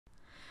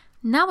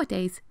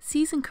Nowadays,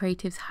 seasoned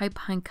creatives hide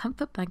behind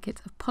comfort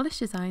blankets of polished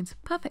designs,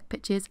 perfect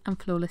pictures, and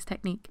flawless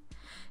technique.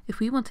 If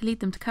we want to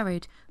lead them to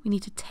courage, we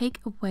need to take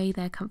away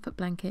their comfort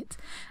blankets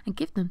and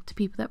give them to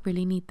people that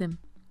really need them.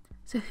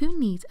 So who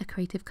needs a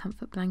creative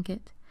comfort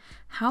blanket?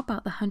 How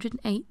about the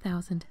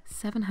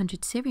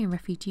 108,700 Syrian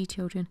refugee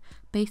children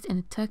based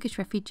in Turkish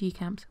refugee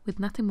camps with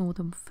nothing more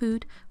than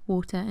food,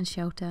 water and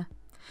shelter?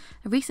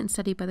 A recent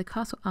study by the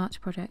Castle Arch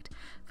Project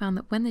found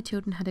that when the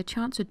children had a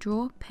chance to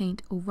draw,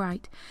 paint or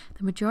write,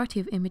 the majority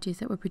of images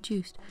that were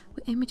produced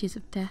were images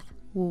of death,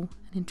 war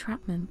and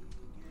entrapment.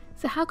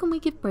 So how can we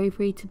give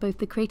bravery to both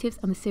the creatives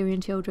and the Syrian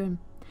children?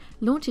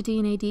 Launch a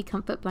D&AD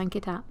Comfort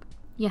Blanket app.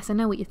 Yes, I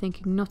know what you're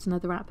thinking, not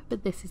another app,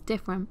 but this is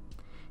different.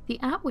 The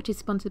app, which is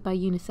sponsored by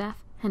UNICEF,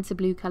 hence a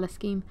blue colour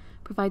scheme,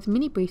 provides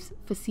mini briefs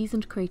for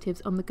seasoned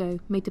creatives on the go,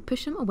 made to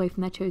push them away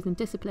from their chosen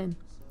discipline.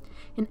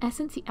 In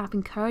essence, the app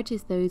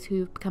encourages those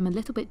who have become a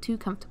little bit too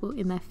comfortable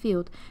in their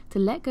field to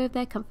let go of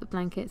their comfort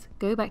blankets,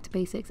 go back to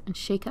basics and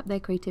shake up their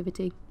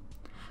creativity.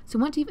 So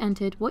once you've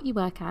entered what you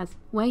work as,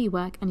 where you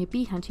work and your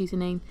Behance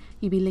username,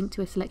 you'll be linked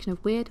to a selection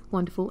of weird,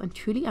 wonderful and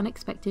truly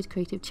unexpected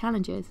creative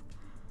challenges.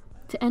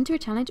 To enter a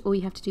challenge, all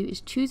you have to do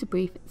is choose a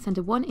brief, send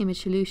a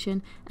one-image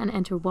solution and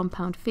enter a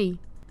 £1 fee.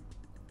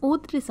 All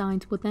the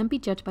designs will then be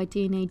judged by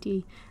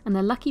D&AD and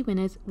the lucky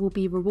winners will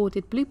be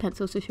rewarded blue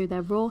pencils to show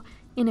their raw,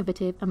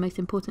 innovative and most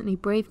importantly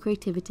brave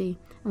creativity,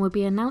 and will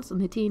be announced on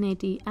the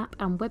D&AD app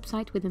and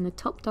website within the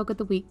Top Dog of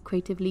the Week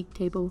Creative League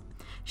table,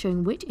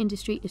 showing which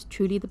industry is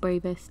truly the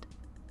bravest.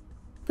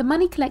 The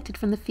money collected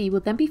from the fee will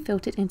then be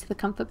filtered into the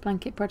Comfort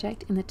Blanket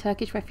project in the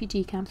Turkish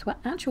refugee camps, where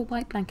actual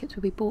white blankets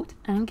will be bought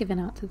and given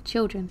out to the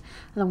children,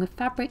 along with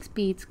fabrics,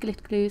 beads,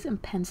 glitter glues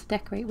and pens to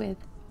decorate with.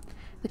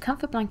 The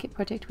Comfort Blanket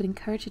project would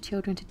encourage the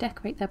children to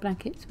decorate their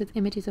blankets with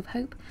images of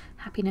hope,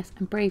 happiness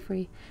and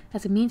bravery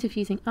as a means of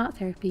using art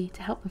therapy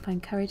to help them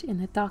find courage in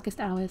their darkest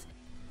hours.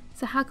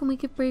 So how can we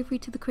give bravery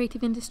to the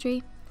creative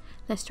industry?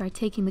 Let's try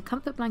taking the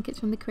comfort blankets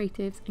from the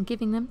creatives and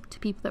giving them to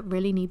people that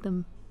really need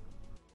them.